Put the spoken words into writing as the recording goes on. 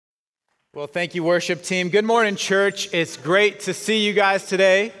Well, thank you, worship team. Good morning, church. It's great to see you guys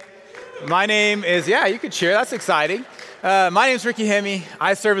today. My name is, you could cheer. That's exciting. My name is Ricky Hemme.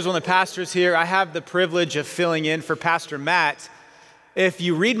 I serve as one of the pastors here. I have the privilege of filling in for Pastor Matt. If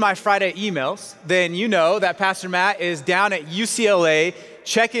you read my Friday emails, then you know that Pastor Matt is down at UCLA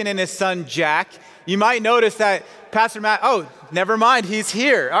checking in his son, Jack. You might notice that Pastor Matt, never mind, he's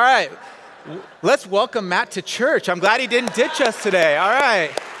here. All right, let's welcome Matt to church. I'm glad he didn't ditch us today. All right.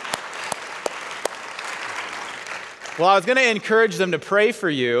 Well, I was going to encourage them to pray for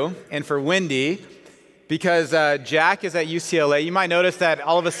you and for Wendy because Jack is at UCLA. You might notice that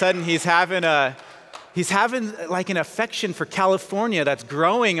all of a sudden he's having like an affection for California that's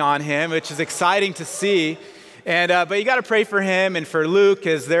growing on him, which is exciting to see. And but you got to pray for him and for Luke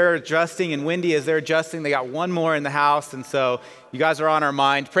as they're adjusting and Wendy as they're adjusting. They got one more in the house, and so you guys are on our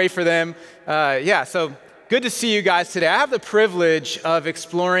mind. Pray for them. So good to see you guys today. I have the privilege of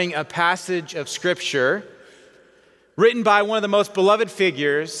exploring a passage of Scripture written by one of the most beloved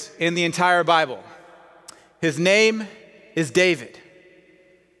figures in the entire Bible. His name is David.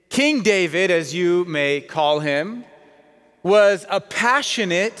 King David, as you may call him, was a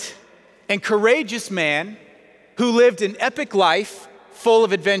passionate and courageous man who lived an epic life full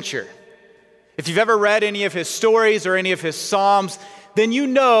of adventure. If you've ever read any of his stories or any of his Psalms, then you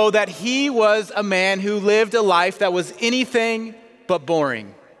know that he was a man who lived a life that was anything but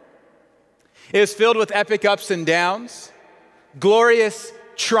boring. It was filled with epic ups and downs, glorious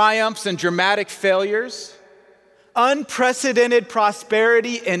triumphs and dramatic failures, unprecedented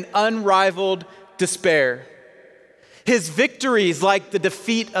prosperity and unrivaled despair. His victories, like the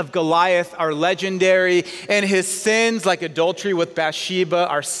defeat of Goliath, are legendary, and his sins, like adultery with Bathsheba,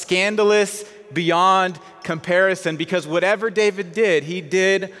 are scandalous beyond comparison, because whatever David did, he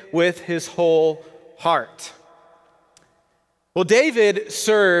did with his whole heart. Well, David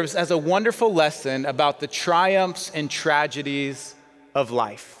serves as a wonderful lesson about the triumphs and tragedies of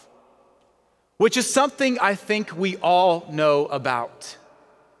life, which is something I think we all know about.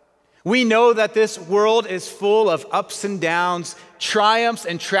 We know that this world is full of ups and downs, triumphs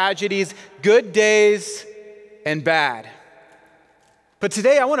and tragedies, good days and bad. But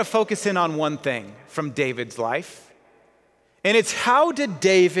today I want to focus in on one thing from David's life, and it's how did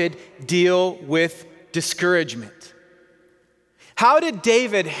David deal with discouragement? How did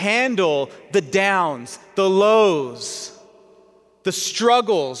David handle the downs, the lows, the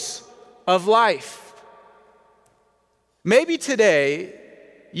struggles of life? Maybe today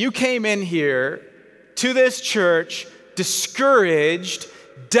you came in here to this church discouraged,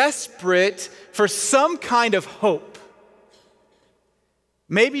 desperate for some kind of hope.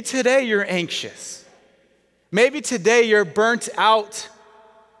 Maybe today you're anxious. Maybe today you're burnt out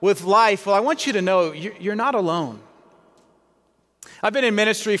with life. Well, I want you to know you're not alone. I've been in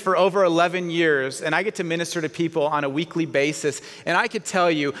ministry for over 11 years, and I get to minister to people on a weekly basis. And I could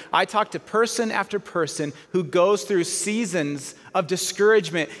tell you, I talk to person after person who goes through seasons of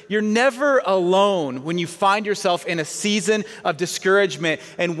discouragement. You're never alone when you find yourself in a season of discouragement.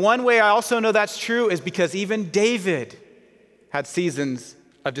 And one way I also know that's true is because even David had seasons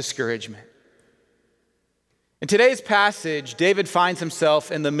of discouragement. In today's passage, David finds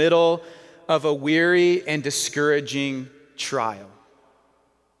himself in the middle of a weary and discouraging trial.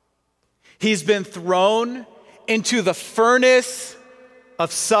 He's been thrown into the furnace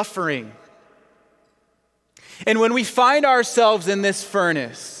of suffering. And when we find ourselves in this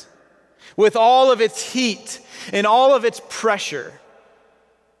furnace, with all of its heat and all of its pressure,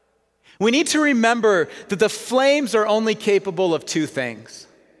 we need to remember that the flames are only capable of two things.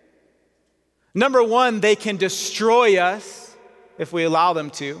 Number one, they can destroy us if we allow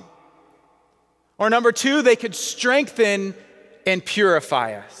them to. Or number two, they could strengthen and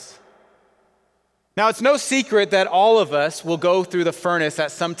purify us. Now, it's no secret that all of us will go through the furnace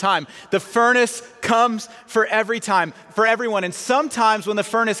at some time. The furnace comes for everyone. And sometimes when the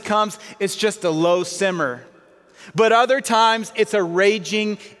furnace comes, it's just a low simmer. But other times, it's a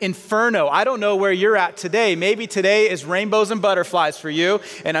raging inferno. I don't know where you're at today. Maybe today is rainbows and butterflies for you.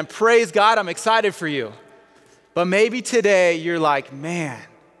 And praise God, I'm excited for you. But maybe today, you're like, man,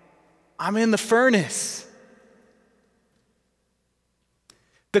 I'm in the furnace.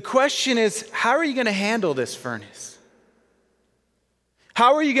 The question is, how are you going to handle this furnace?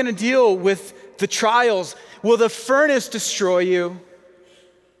 How are you going to deal with the trials? Will the furnace destroy you,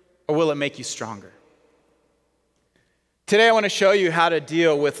 or will it make you stronger? Today, I want to show you how to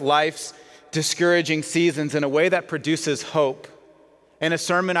deal with life's discouraging seasons in a way that produces hope, in a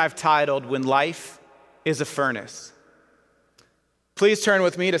sermon I've titled, When Life is a Furnace. Please turn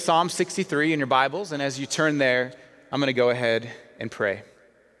with me to Psalm 63 in your Bibles, and as you turn there, I'm going to go ahead and pray.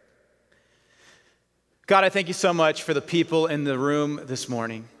 God, I thank you so much for the people in the room this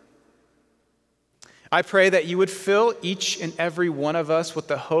morning. I pray that you would fill each and every one of us with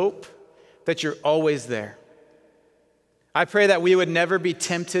the hope that you're always there. I pray that we would never be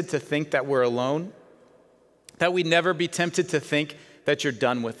tempted to think that we're alone, that we'd never be tempted to think that you're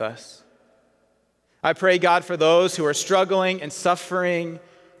done with us. I pray, God, for those who are struggling and suffering,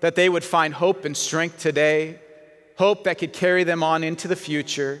 that they would find hope and strength today, hope that could carry them on into the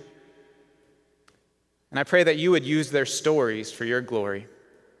future. And I pray that you would use their stories for your glory.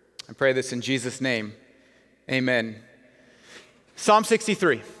 I pray this in Jesus' name. Amen. Psalm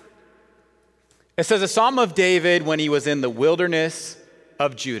 63. It says, a psalm of David when he was in the wilderness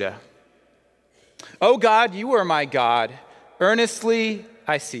of Judah. O God, you are my God. Earnestly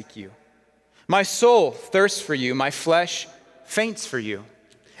I seek you. My soul thirsts for you. My flesh faints for you,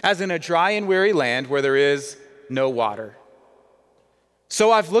 as in a dry and weary land where there is no water.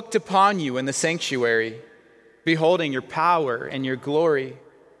 So I've looked upon you in the sanctuary, beholding your power and your glory.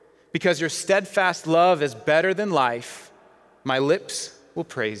 Because your steadfast love is better than life, my lips will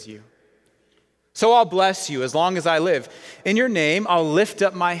praise you. So I'll bless you as long as I live. In your name, I'll lift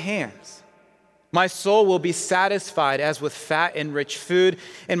up my hands. My soul will be satisfied as with fat and rich food,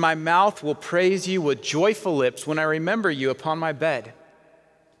 and my mouth will praise you with joyful lips when I remember you upon my bed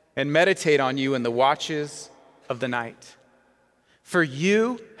and meditate on you in the watches of the night. For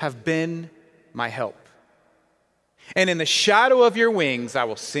you have been my help. And in the shadow of your wings, I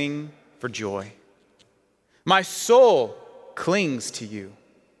will sing for joy. My soul clings to you.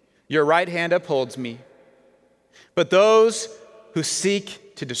 Your right hand upholds me. But those who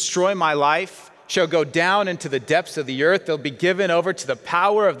seek to destroy my life shall go down into the depths of the earth. They'll be given over to the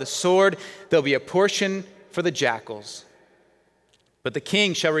power of the sword. There'll be a portion for the jackals. But the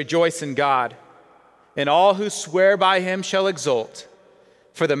king shall rejoice in God, and all who swear by him shall exult,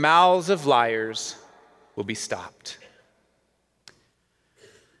 for the mouths of liars will be stopped.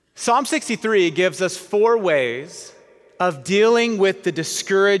 Psalm 63 gives us 4 ways of dealing with the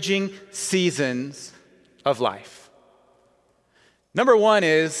discouraging seasons of life. Number 1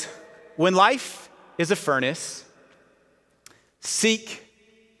 is, when life is a furnace, seek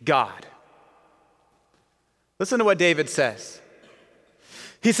God. Listen to what David says.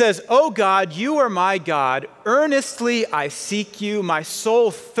 He says, O God, you are my God. Earnestly I seek you. My soul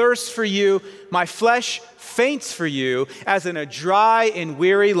thirsts for you. My flesh faints for you, as in a dry and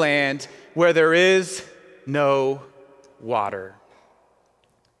weary land where there is no water.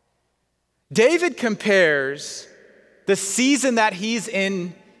 David compares the season that he's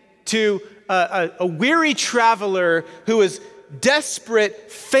in to a weary traveler who is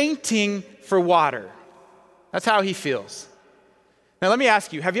desperate, fainting for water. That's how he feels. Now let me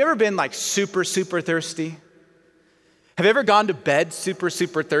ask you, have you ever been like super, super thirsty? Have you ever gone to bed super,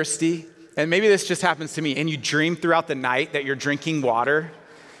 super thirsty? And maybe this just happens to me, and you dream throughout the night that you're drinking water,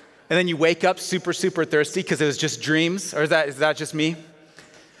 and then you wake up super, super thirsty because it was just dreams, or is that just me?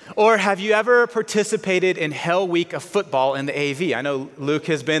 Or have you ever participated in Hell Week of football in the AV? I know Luke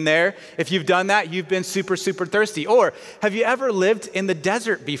has been there. If you've done that, you've been super, super thirsty. Or have you ever lived in the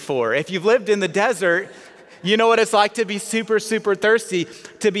desert before? If you've lived in the desert, you know what it's like to be super, super thirsty,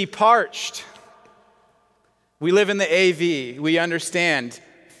 to be parched. We live in the AV. We understand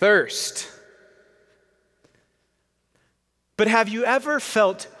thirst. But have you ever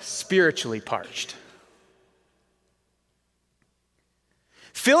felt spiritually parched?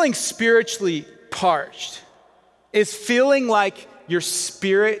 Feeling spiritually parched is feeling like your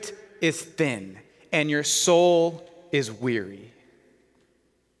spirit is thin and your soul is weary.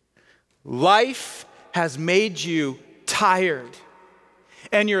 Life has made you tired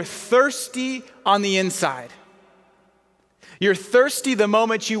and you're thirsty on the inside. You're thirsty the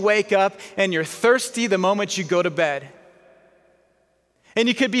moment you wake up, and you're thirsty the moment you go to bed. And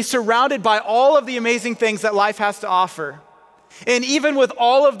you could be surrounded by all of the amazing things that life has to offer. And even with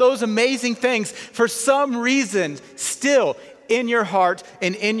all of those amazing things, for some reason, still in your heart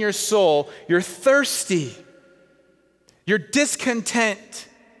and in your soul, you're thirsty. You're discontent.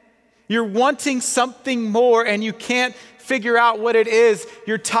 You're wanting something more, and you can't figure out what it is.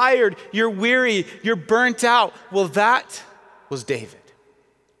 You're tired. You're weary. You're burnt out. Well, that was David.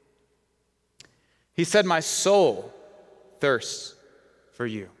 He said, my soul thirsts for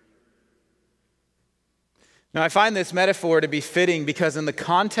you. Now, I find this metaphor to be fitting because in the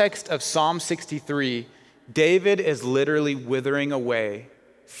context of Psalm 63, David is literally withering away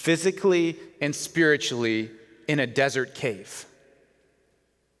physically and spiritually in a desert cave.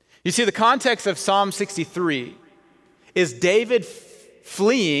 You see, the context of Psalm 63 is David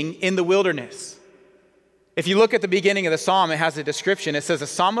fleeing in the wilderness. If you look at the beginning of the psalm, it has a description. It says, a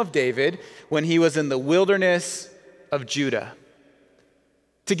psalm of David when he was in the wilderness of Judah.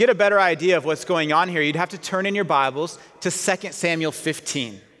 To get a better idea of what's going on here, you'd have to turn in your Bibles to 2 Samuel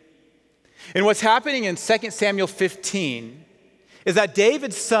 15. And what's happening in 2 Samuel 15 is that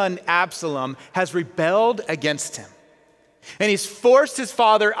David's son Absalom has rebelled against him. And he's forced his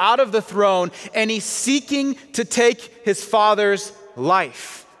father out of the throne, and he's seeking to take his father's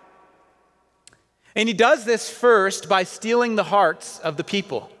life. And he does this first by stealing the hearts of the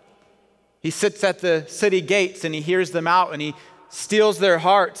people. He sits at the city gates and he hears them out and he steals their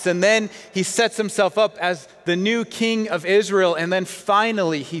hearts. And then he sets himself up as the new king of Israel. And then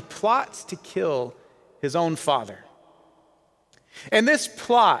finally he plots to kill his own father. And this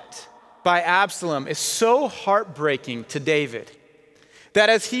plot by Absalom is so heartbreaking to David that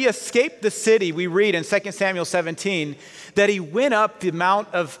as he escaped the city, we read in 2 Samuel 17, that he went up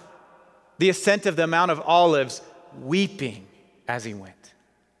the ascent of the Mount of Olives, weeping as he went.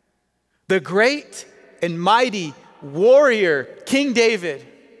 The great and mighty warrior, King David,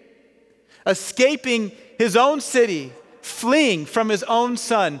 escaping his own city, fleeing from his own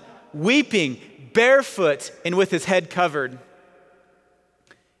son, weeping, barefoot and with his head covered.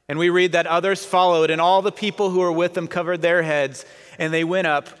 And we read that others followed, and all the people who were with them covered their heads, and they went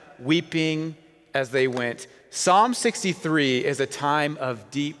up weeping as they went. Psalm 63 is a time of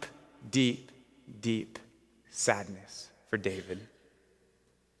deep, deep, deep sadness for David.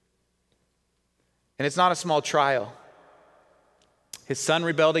 And it's not a small trial. His son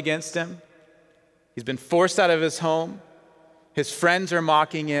rebelled against him. He's been forced out of his home. His friends are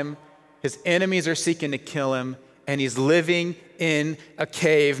mocking him. His enemies are seeking to kill him. And he's living in a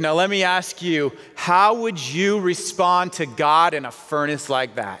cave. Now let me ask you, how would you respond to God in a furnace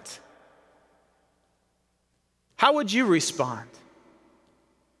like that? How would you respond?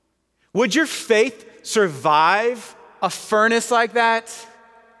 Would your faith survive a furnace like that?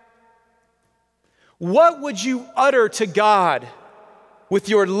 What would you utter to God with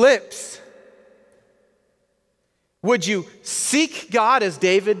your lips? Would you seek God as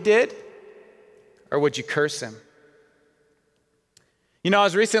David did, or would you curse him? You know, I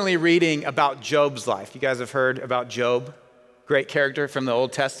was recently reading about Job's life. You guys have heard about Job, great character from the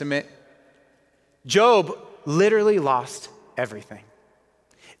Old Testament. Job literally lost everything.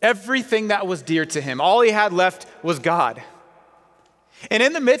 Everything that was dear to him. All he had left was God. And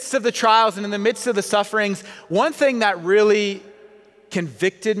in the midst of the trials and in the midst of the sufferings, one thing that really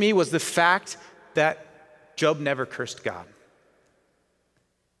convicted me was the fact that Job never cursed God.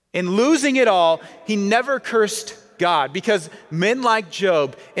 In losing it all, he never cursed God, because men like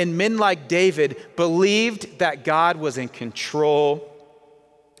Job and men like David believed that God was in control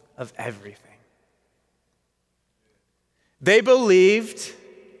of everything. They believed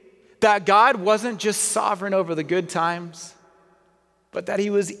that God wasn't just sovereign over the good times, but that he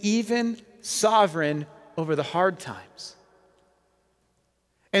was even sovereign over the hard times.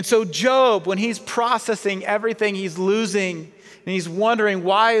 And so Job, when he's processing everything he's losing, and he's wondering,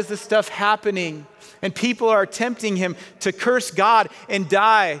 why is this stuff happening? And people are tempting him to curse God and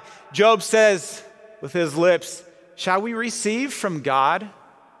die. Job says with his lips, shall we receive from God?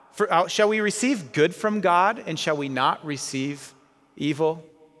 Shall we receive good from God, and shall we not receive evil?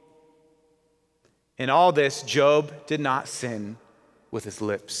 In all this, Job did not sin with his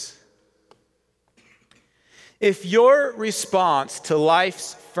lips. If your response to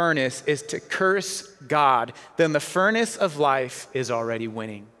life's furnace is to curse God, then the furnace of life is already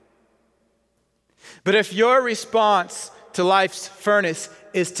winning. But if your response to life's furnace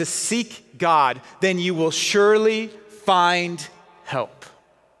is to seek God, then you will surely find help.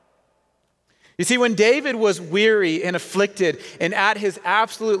 You see, when David was weary and afflicted and at his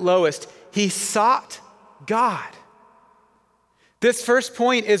absolute lowest, he sought God. This first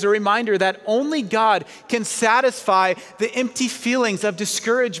point is a reminder that only God can satisfy the empty feelings of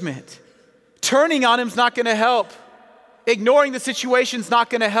discouragement. Turning on him is not going to help. Ignoring the situation is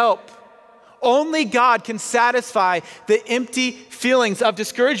not going to help. Only God can satisfy the empty feelings of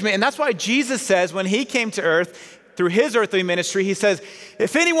discouragement. And that's why Jesus says when he came to earth, through his earthly ministry, he says,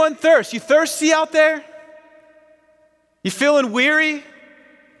 if anyone thirsts, you thirsty out there? You feeling weary?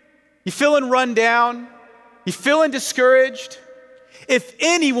 You feeling run down? You feeling discouraged? If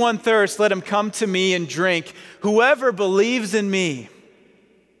anyone thirsts, let him come to me and drink. Whoever believes in me,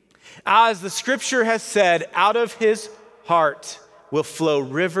 as the scripture has said, out of his heart will flow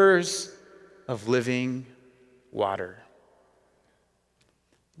rivers of living water.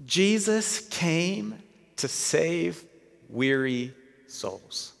 Jesus came to save weary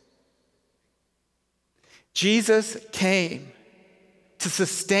souls. Jesus came to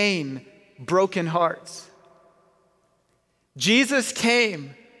sustain broken hearts. Jesus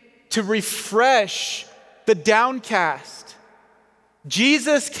came to refresh the downcast.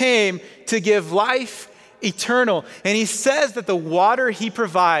 Jesus came to give life eternal. And he says that the water he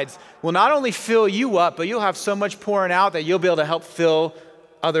provides will not only fill you up, but you'll have so much pouring out that you'll be able to help fill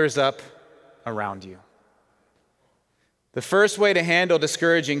others up around you. The first way to handle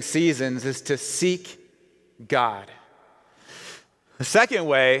discouraging seasons is to seek God. The second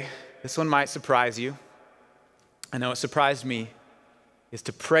way, this one might surprise you, I know it surprised me, is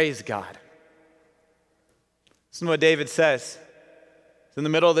to praise God. Listen to what David says. He's in the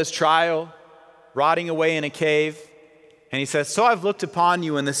middle of this trial, rotting away in a cave, and he says, "So I've looked upon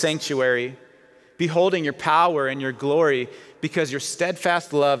you in the sanctuary, beholding your power and your glory, because your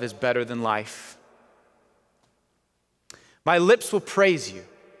steadfast love is better than life. My lips will praise you.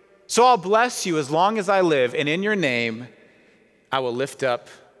 So I'll bless you as long as I live, and in your name I will lift up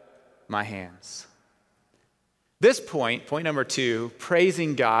my hands." This point number 2,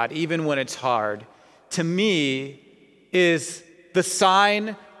 praising God even when it's hard, to me is the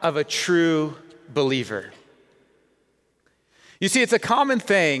sign of a true believer. You see, it's a common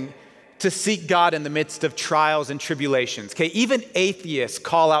thing to seek God in the midst of trials and tribulations. Okay, even atheists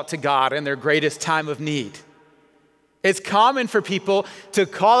call out to God in their greatest time of need. It's common for people to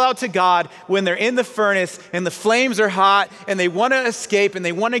call out to God when they're in the furnace and the flames are hot and they want to escape and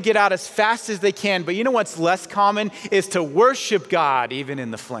they want to get out as fast as they can. But you know what's less common is to worship God even in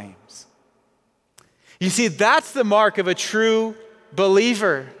the flames. You see, that's the mark of a true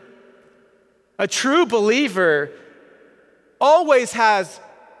believer. A true believer always has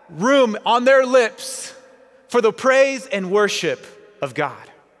room on their lips for the praise and worship of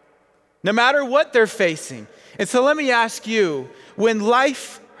God, no matter what they're facing. And so let me ask you, when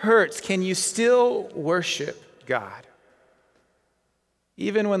life hurts, can you still worship God?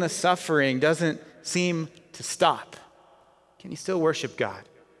 Even when the suffering doesn't seem to stop, can you still worship God?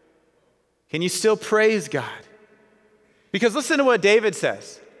 Can you still praise God? Because listen to what David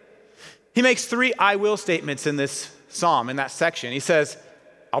says. He makes 3 I will statements in this psalm, in that section. He says,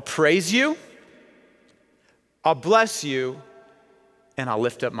 I'll praise you, I'll bless you, and I'll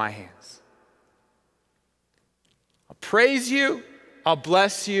lift up my hands. I'll praise you, I'll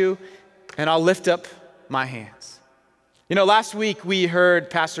bless you, and I'll lift up my hands. You know, last week we heard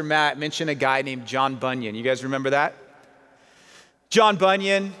Pastor Matt mention a guy named John Bunyan. You guys remember that? John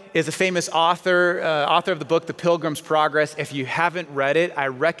Bunyan is a famous author of the book, The Pilgrim's Progress. If you haven't read it, I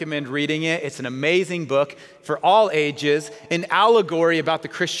recommend reading it. It's an amazing book for all ages, an allegory about the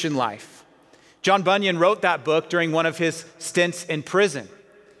Christian life. John Bunyan wrote that book during one of his stints in prison.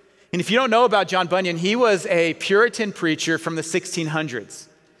 And if you don't know about John Bunyan, he was a Puritan preacher from the 1600s.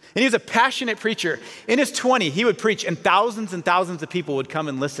 And he was a passionate preacher. In his 20s, he would preach, and thousands of people would come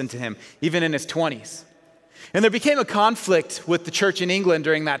and listen to him, even in his 20s. And there became a conflict with the church in England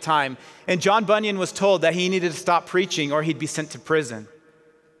during that time. And John Bunyan was told that he needed to stop preaching or he'd be sent to prison.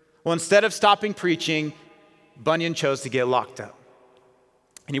 Well, instead of stopping preaching, Bunyan chose to get locked up.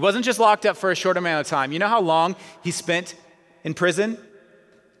 And he wasn't just locked up for a short amount of time. You know how long he spent in prison?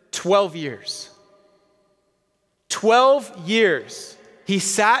 12 years. 12 years. He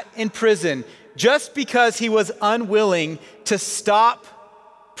sat in prison just because he was unwilling to stop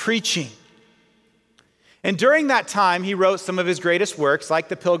preaching. And during that time, he wrote some of his greatest works, like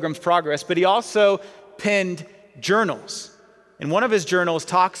The Pilgrim's Progress, but he also penned journals. And one of his journals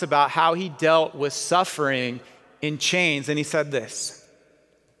talks about how he dealt with suffering in chains, and he said this.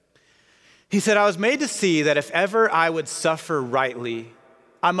 He said, I was made to see that if ever I would suffer rightly,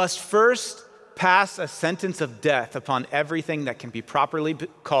 I must first pass a sentence of death upon everything that can be properly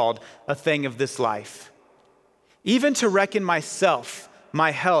called a thing of this life, even to reckon myself, my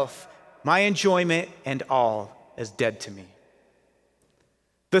health, my enjoyment, and all as dead to me.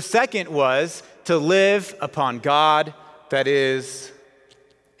 The second was to live upon God that is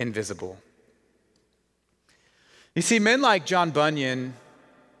invisible. You see, men like John Bunyan,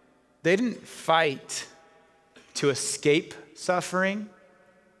 they didn't fight to escape suffering.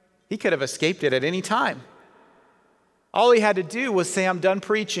 He could have escaped it at any time. All he had to do was say, I'm done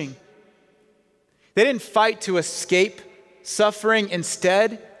preaching. They didn't fight to escape suffering.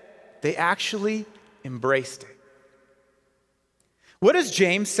 Instead, they actually embraced it. What does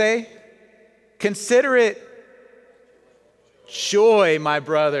James say? Consider it joy, my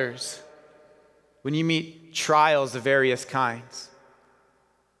brothers, when you meet trials of various kinds.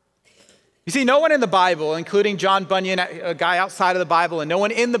 You see, no one in the Bible, including John Bunyan, a guy outside of the Bible, and no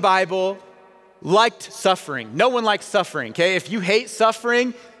one in the Bible liked suffering. No one likes suffering, okay? If you hate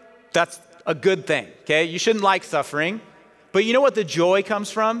suffering, that's a good thing, okay? You shouldn't like suffering. But you know what the joy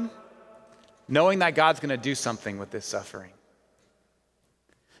comes from? Knowing that God's going to do something with this suffering.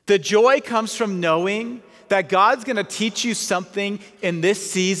 The joy comes from knowing that God's gonna teach you something in this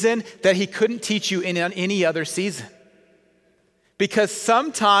season that he couldn't teach you in any other season. Because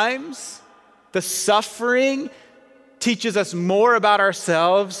sometimes the suffering teaches us more about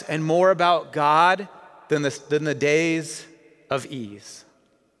ourselves and more about God than the days of ease.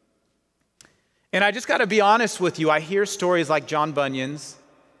 And I just gotta be honest with you, I hear stories like John Bunyan's,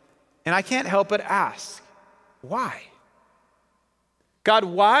 and I can't help but ask, why? God,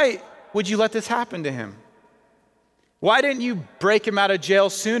 why would you let this happen to him? Why didn't you break him out of jail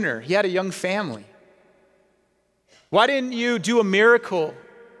sooner? He had a young family. Why didn't you do a miracle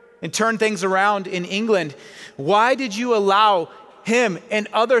and turn things around in England? Why did you allow him and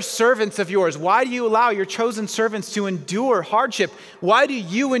other servants of yours? Why do you allow your chosen servants to endure hardship? Why do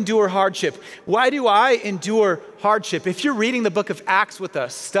you endure hardship? Why do I endure hardship? If you're reading the book of Acts with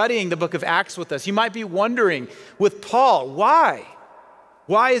us, studying the book of Acts with us, you might be wondering with Paul, why?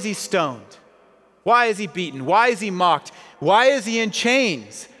 Why is he stoned? Why is he beaten? Why is he mocked? Why is he in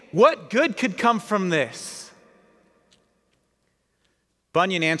chains? What good could come from this?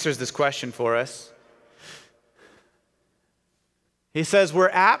 Bunyan answers this question for us. He says,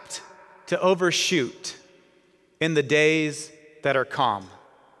 we're apt to overshoot in the days that are calm,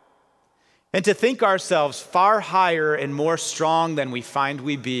 and to think ourselves far higher and more strong than we find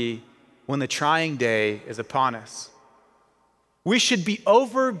we be when the trying day is upon us. We should be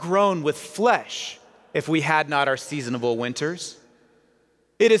overgrown with flesh if we had not our seasonable winters.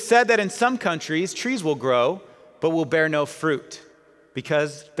 It is said that in some countries trees will grow, but will bear no fruit,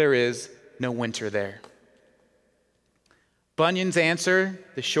 because there is no winter there. Bunyan's answer,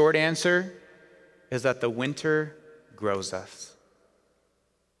 the short answer, is that the winter grows us.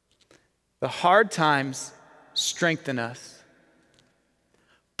 The hard times strengthen us.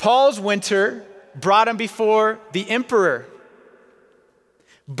 Paul's winter brought him before the emperor.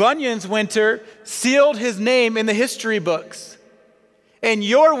 Bunyan's winter sealed his name in the history books. And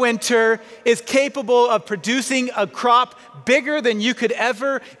your winter is capable of producing a crop bigger than you could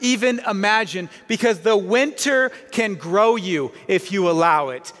ever even imagine, because the winter can grow you if you allow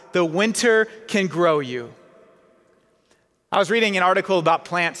it. The winter can grow you. I was reading an article about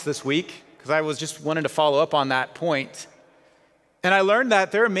plants this week because I was just wanting to follow up on that point. And I learned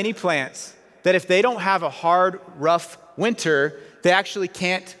that there are many plants that if they don't have a hard, rough winter, they actually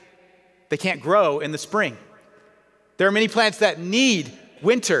can't grow in the spring. There are many plants that need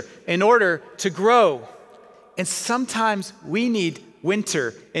winter in order to grow. And sometimes we need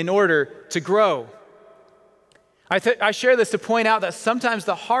winter in order to grow. I share this to point out that sometimes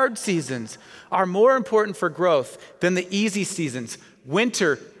the hard seasons are more important for growth than the easy seasons.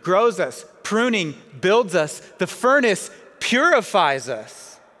 Winter grows us, pruning builds us, the furnace purifies us.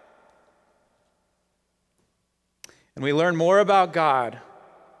 And we learn more about God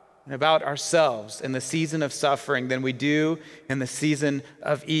and about ourselves in the season of suffering than we do in the season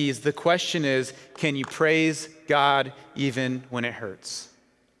of ease. The question is, can you praise God even when it hurts?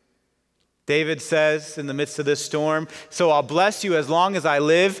 David says in the midst of this storm, so I'll bless you as long as I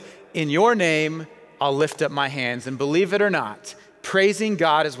live. In your name, I'll lift up my hands. And believe it or not, praising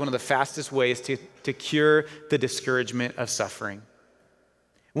God is one of the fastest ways to cure the discouragement of suffering.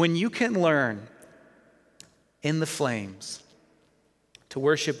 When you can learn in the flames to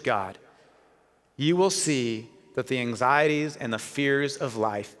worship God, you will see that the anxieties and the fears of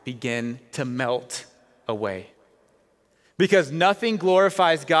life begin to melt away. Because nothing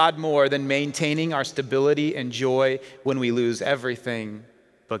glorifies God more than maintaining our stability and joy when we lose everything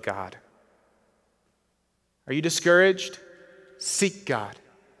but God. Are you discouraged? Seek God.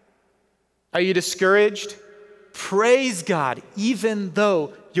 Are you discouraged? Praise God, even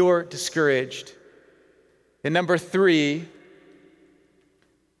though you're discouraged. And number 3,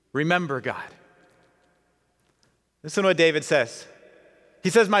 remember God. Listen to what David says.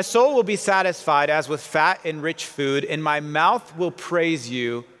 He says, my soul will be satisfied as with fat and rich food, and my mouth will praise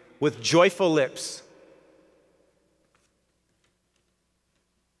you with joyful lips.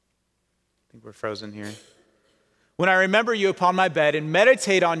 I think we're frozen here. When I remember you upon my bed and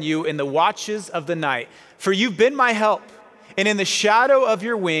meditate on you in the watches of the night, for you've been my help, and in the shadow of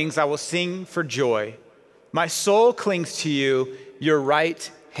your wings I will sing for joy. My soul clings to you, your right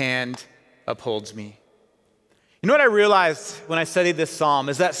hand upholds me. You know what I realized when I studied this psalm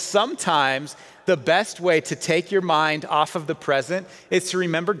is that sometimes the best way to take your mind off of the present is to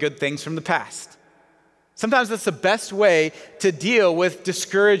remember good things from the past. Sometimes that's the best way to deal with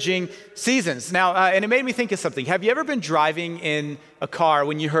discouraging seasons. Now, and it made me think of something. Have you ever been driving in a car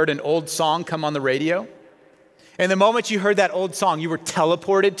when you heard an old song come on the radio? And the moment you heard that old song, you were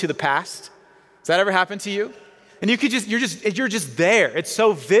teleported to the past? Has that ever happened to you? And you're just there. It's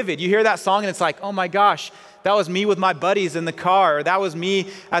so vivid. You hear that song and it's like, oh my gosh, that was me with my buddies in the car. Or that was me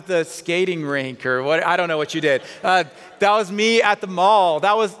at the skating rink or what, I don't know what you did. That was me at the mall.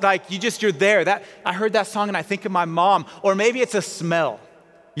 That was like, you're there. I heard that song and I think of my mom. Or maybe it's a smell.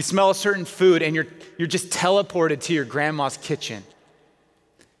 You smell a certain food and you're just teleported to your grandma's kitchen.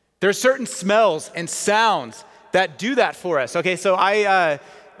 There are certain smells and sounds that do that for us. Okay, so I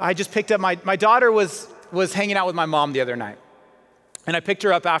just picked up, my daughter was hanging out with my mom the other night. And I picked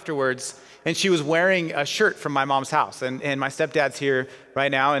her up afterwards, and she was wearing a shirt from my mom's house. And my stepdad's here right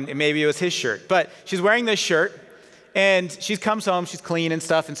now, and maybe it was his shirt. But she's wearing this shirt, and she comes home, she's clean and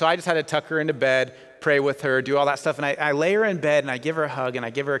stuff, and so I just had to tuck her into bed, pray with her, do all that stuff. And I lay her in bed, and I give her a hug, and I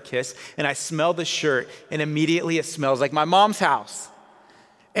give her a kiss, and I smell the shirt, and immediately it smells like my mom's house.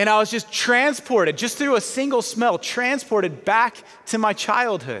 And I was just transported, just through a single smell, transported back to my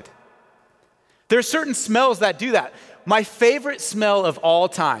childhood. There are certain smells that do that. My favorite smell of all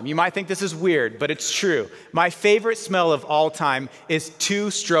time, you might think this is weird, but it's true. My favorite smell of all time is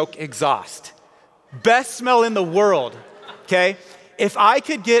two-stroke exhaust. Best smell in the world, okay? If I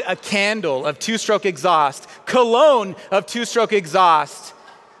could get a candle of two-stroke exhaust, cologne of two-stroke exhaust,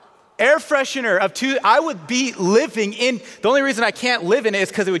 air freshener of I would be living in, the only reason I can't live in it is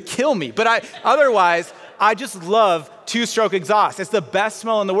because it would kill me. But otherwise, I just love two-stroke exhaust. It's the best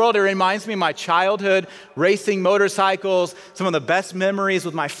smell in the world. It reminds me of my childhood, racing motorcycles, some of the best memories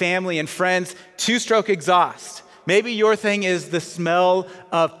with my family and friends. Two-stroke exhaust. Maybe your thing is the smell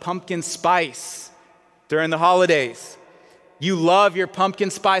of pumpkin spice during the holidays. You love your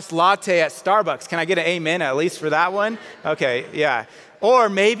pumpkin spice latte at Starbucks. Can I get an amen at least for that one? Okay, yeah. Or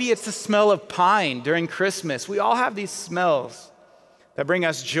maybe it's the smell of pine during Christmas. We all have these smells that bring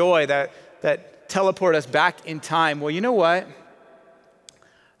us joy, that teleport us back in time. Well, you know what?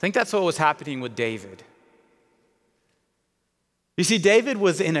 I think that's what was happening with David. You see, David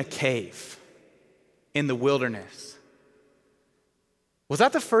was in a cave in the wilderness. Was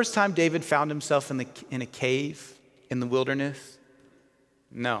that the first time David found himself in a cave in the wilderness?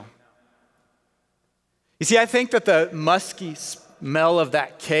 No. You see, I think that the musky smell of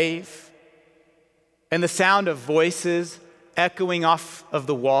that cave and the sound of voices echoing off of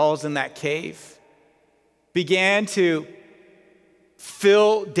the walls in that cave began to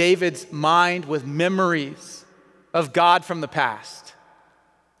fill David's mind with memories of God from the past.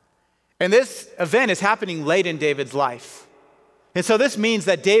 And this event is happening late in David's life. And so this means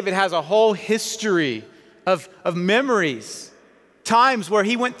that David has a whole history of memories, times where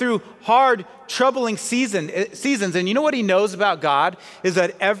he went through hard, troubling seasons. And you know what he knows about God is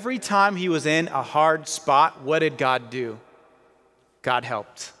that every time he was in a hard spot, what did God do? God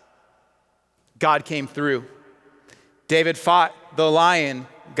helped. God came through. David fought the lion,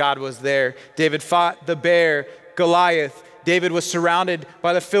 God was there. David fought the bear, Goliath. David was surrounded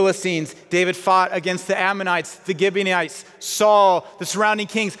by the Philistines. David fought against the Ammonites, the Gibeonites, Saul, the surrounding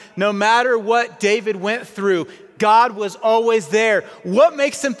kings. No matter what David went through, God was always there. What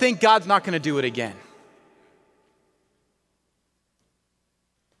makes him think God's not going to do it again?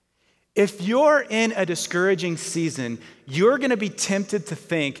 If you're in a discouraging season, you're going to be tempted to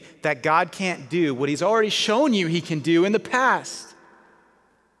think that God can't do what he's already shown you he can do in the past.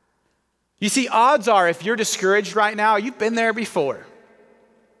 You see, odds are if you're discouraged right now, you've been there before.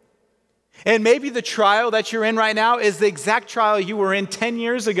 And maybe the trial that you're in right now is the exact trial you were in 10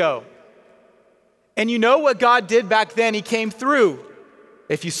 years ago. And you know what God did back then, he came through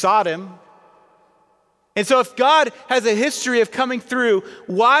if you sought him. And so if God has a history of coming through,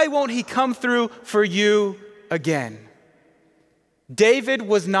 why won't he come through for you again? David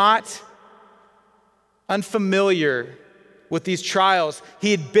was not unfamiliar with these trials.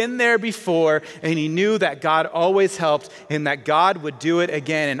 He had been there before, and he knew that God always helped and that God would do it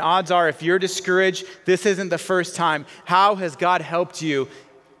again. And odds are, if you're discouraged, this isn't the first time. How has God helped you?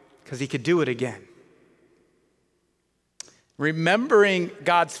 Because he could do it again. Remembering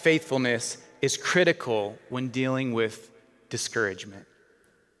God's faithfulness is critical when dealing with discouragement.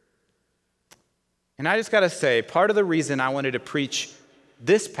 And I just got to say, part of the reason I wanted to preach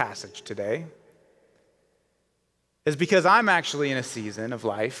this passage today is because I'm actually in a season of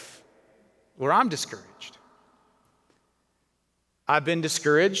life where I'm discouraged. I've been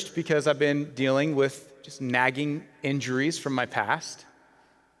discouraged because I've been dealing with just nagging injuries from my past.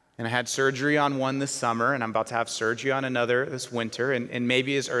 And I had surgery on one this summer, and I'm about to have surgery on another this winter, and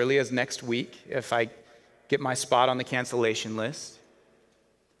maybe as early as next week if I get my spot on the cancellation list.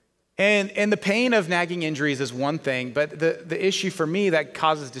 And the pain of nagging injuries is one thing, but the issue for me that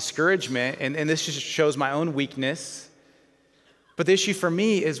causes discouragement, and this just shows my own weakness, but the issue for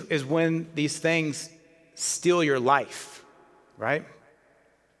me is when these things steal your life, right?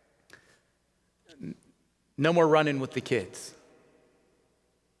 No more running with the kids.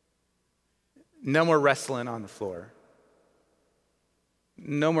 No more wrestling on the floor.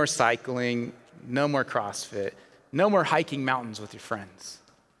 No more cycling. No more CrossFit. No more hiking mountains with your friends.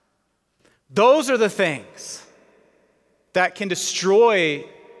 Those are the things that can destroy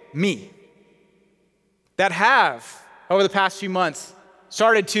me, that have, over the past few months,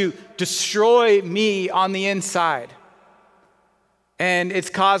 started to destroy me on the inside. And it's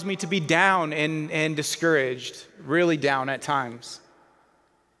caused me to be down and discouraged, really down at times.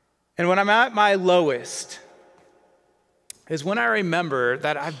 And when I'm at my lowest is when I remember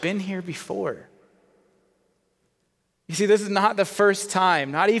that I've been here before. You see, this is not the first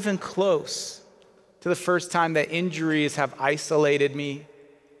time, not even close to the first time that injuries have isolated me.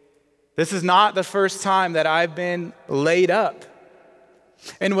 This is not the first time that I've been laid up.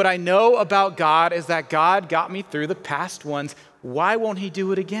 And what I know about God is that God got me through the past ones. Why won't he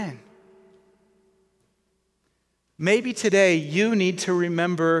do it again? Maybe today you need to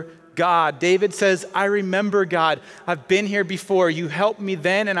remember God. David says, I remember God. I've been here before. You helped me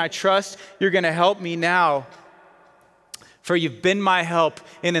then, and I trust you're going to help me now. For you've been my help,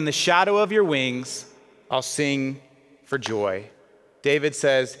 and in the shadow of your wings, I'll sing for joy. David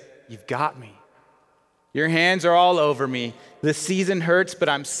says, you've got me. Your hands are all over me. This season hurts, but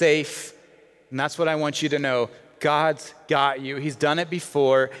I'm safe. And that's what I want you to know. God's got you. He's done it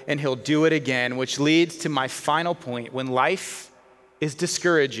before, and he'll do it again, which leads to my final point. When life is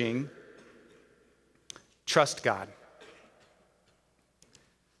discouraging, trust God.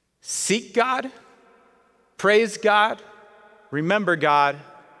 Seek God, praise God, remember God,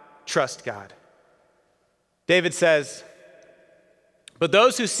 trust God. David says, but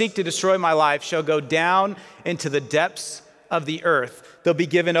those who seek to destroy my life shall go down into the depths of the earth. They'll be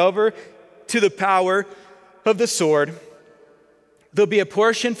given over to the power of the sword. There'll be a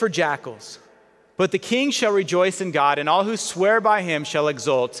portion for jackals. But the king shall rejoice in God, and all who swear by him shall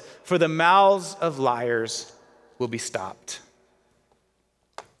exult, for the mouths of liars will be stopped.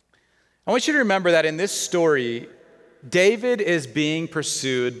 I want you to remember that in this story, David is being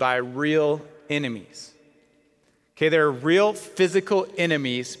pursued by real enemies. Okay, there are real physical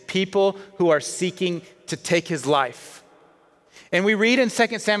enemies, people who are seeking to take his life. And we read in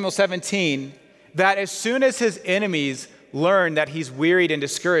 2 Samuel 17 that as soon as his enemies learn that he's wearied and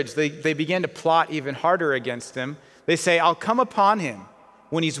discouraged, they begin to plot even harder against him. They say, I'll come upon him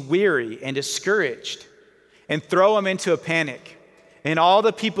when he's weary and discouraged and throw him into a panic. And all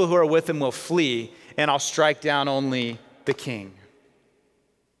the people who are with him will flee, and I'll strike down only the king.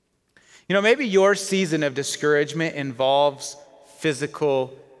 You know, maybe your season of discouragement involves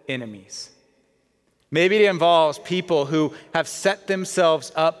physical enemies. Maybe it involves people who have set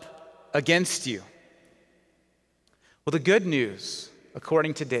themselves up against you. Well, the good news,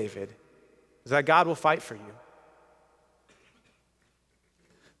 according to David, is that God will fight for you.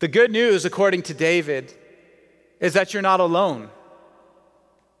 The good news, according to David, is that you're not alone.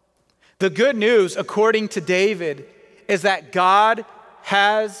 The good news, according to David, is that God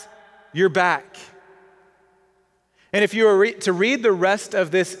has your back. And if you were to read the rest of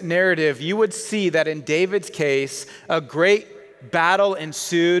this narrative, you would see that in David's case, a great battle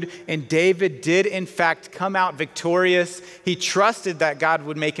ensued, and David did in fact come out victorious. He trusted that God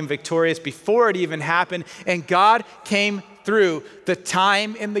would make him victorious before it even happened, and God came through. The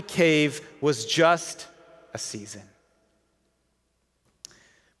time in the cave was just a season.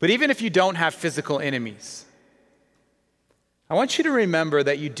 But even if you don't have physical enemies, I want you to remember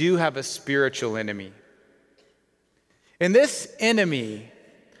that you do have a spiritual enemy. And this enemy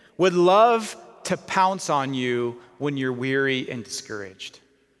would love to pounce on you when you're weary and discouraged.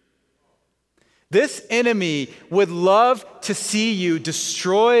 This enemy would love to see you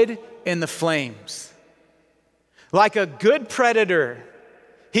destroyed in the flames. Like a good predator,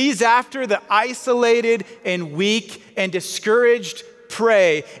 he's after the isolated and weak and discouraged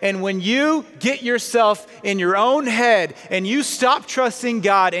prey. And when you get yourself in your own head and you stop trusting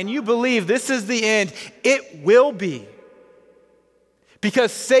God and you believe this is the end, it will be.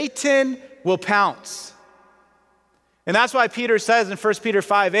 Because Satan will pounce. And that's why Peter says in 1 Peter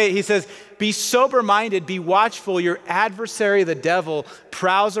 5:8, he says, be sober-minded, be watchful. Your adversary, the devil,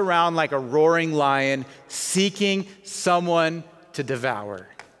 prowls around like a roaring lion, seeking someone to devour.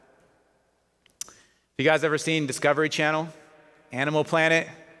 You guys ever seen Discovery Channel? Animal Planet?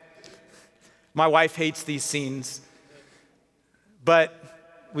 My wife hates these scenes. But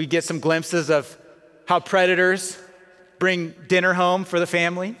we get some glimpses of how predators bring dinner home for the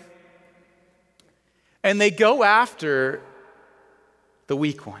family. And they go after the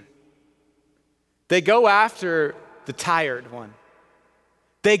weak one. They go after the tired one.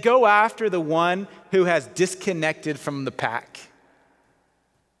 They go after the one who has disconnected from the pack.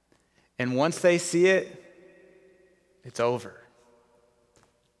 And once they see it, it's over.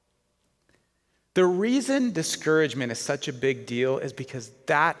 The reason discouragement is such a big deal is because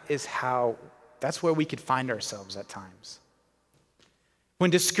that's where we could find ourselves at times. When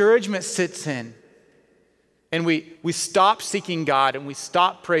discouragement sits in and we stop seeking God and we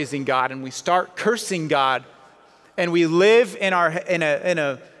stop praising God and we start cursing God and we live in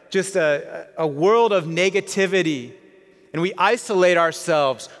a world of negativity and we isolate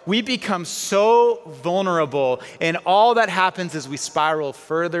ourselves, we become so vulnerable, and all that happens is we spiral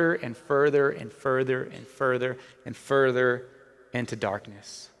further and further and further and further and further into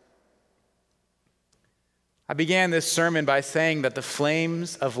darkness. I began this sermon by saying that the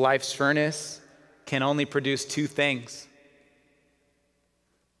flames of life's furnace can only produce two things.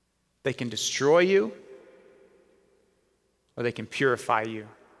 They can destroy you, or they can purify you.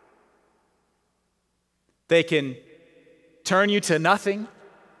 They can turn you to nothing,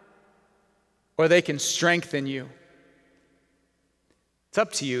 or they can strengthen you. It's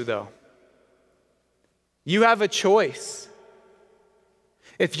up to you, though. You have a choice.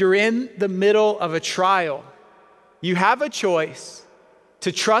 If you're in the middle of a trial, you have a choice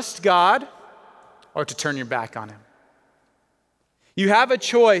to trust God or to turn your back on him. You have a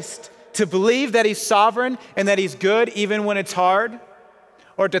choice to believe that he's sovereign and that he's good even when it's hard,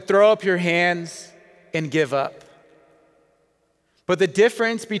 or to throw up your hands and give up. But the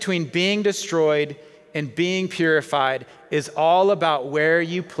difference between being destroyed and being purified is all about where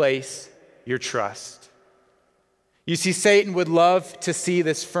you place your trust. You see, Satan would love to see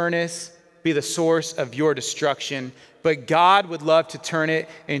this furnace be the source of your destruction, but God would love to turn it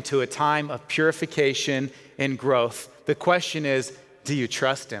into a time of purification and growth. The question is, do you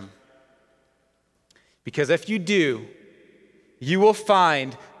trust him? Because if you do, you will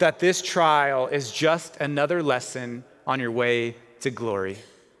find that this trial is just another lesson on your way to glory.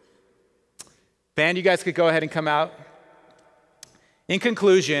 Band, you guys could go ahead and come out. In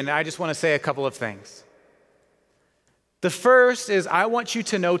conclusion, I just want to say a couple of things. The first is, I want you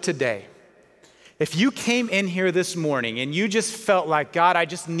to know today, if you came in here this morning and you just felt like, God, I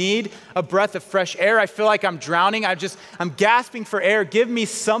just need a breath of fresh air. I feel like I'm drowning. I'm gasping for air. Give me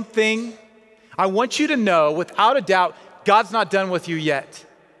something. I want you to know, without a doubt, God's not done with you yet.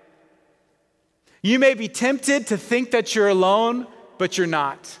 You may be tempted to think that you're alone, but you're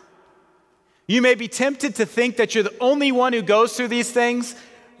not. You may be tempted to think that you're the only one who goes through these things,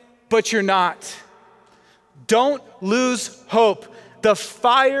 but you're not. Don't lose hope. The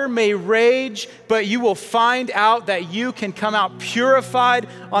fire may rage, but you will find out that you can come out purified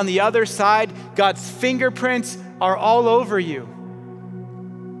on the other side. God's fingerprints are all over you.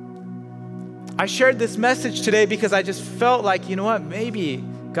 I shared this message today because I just felt like, you know what, maybe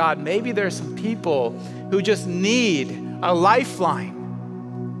there's some people who just need a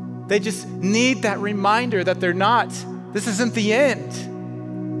lifeline. They just need that reminder that this isn't the end.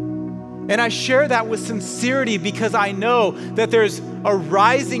 And I share that with sincerity because I know that there's a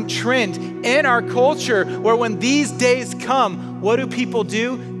rising trend in our culture where when these days come, what do people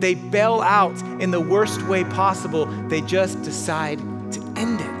do? They bail out in the worst way possible. They just decide to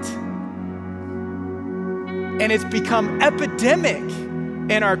end it. And it's become epidemic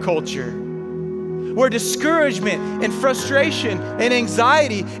in our culture, where discouragement and frustration and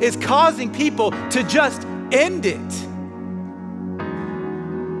anxiety is causing people to just end it.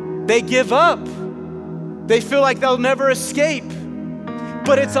 They give up. They feel like they'll never escape.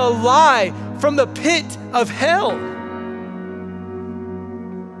 But it's a lie from the pit of hell.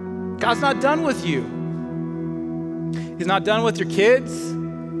 God's not done with you. He's not done with your kids.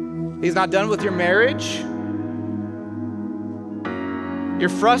 He's not done with your marriage. You're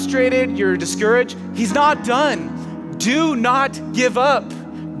frustrated, you're discouraged. He's not done. Do not give up.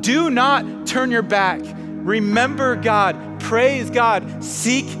 Do not turn your back. Remember God, praise God,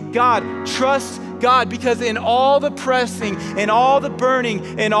 seek God, trust God, because in all the pressing, in all the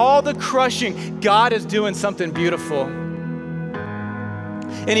burning, in all the crushing, God is doing something beautiful.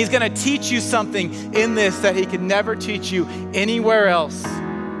 And he's gonna teach you something in this that he could never teach you anywhere else.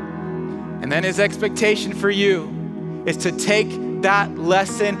 And then his expectation for you is to take that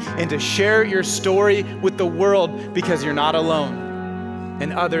lesson and to share your story with the world, because you're not alone.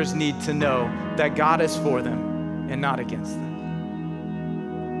 And others need to know that God is for them and not against them.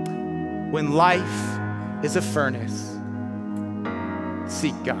 When life is a furnace,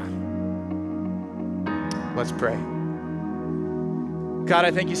 seek God. Let's pray. God,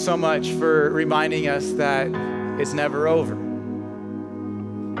 I thank you so much for reminding us that it's never over.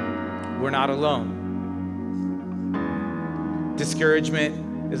 We're not alone.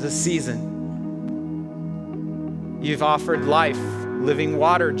 Discouragement is a season. You've offered life, living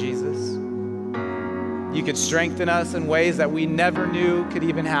water, Jesus. You could strengthen us in ways that we never knew could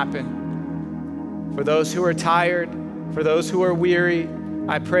even happen. For those who are tired, for those who are weary,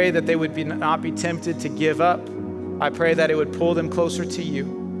 I pray that they would not be tempted to give up. I pray that it would pull them closer to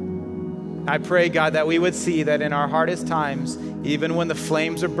you. I pray, God, that we would see that in our hardest times, even when the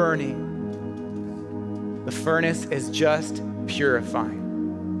flames are burning, the furnace is just purifying.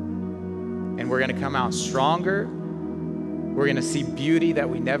 And we're going to come out stronger. We're going to see beauty that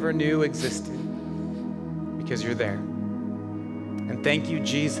we never knew existed because you're there. And thank you,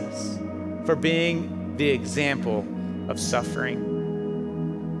 Jesus, for being the example of suffering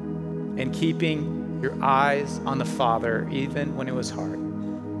and keeping your eyes on the Father even when it was hard.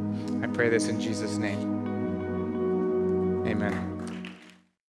 I pray this in Jesus' name. Amen.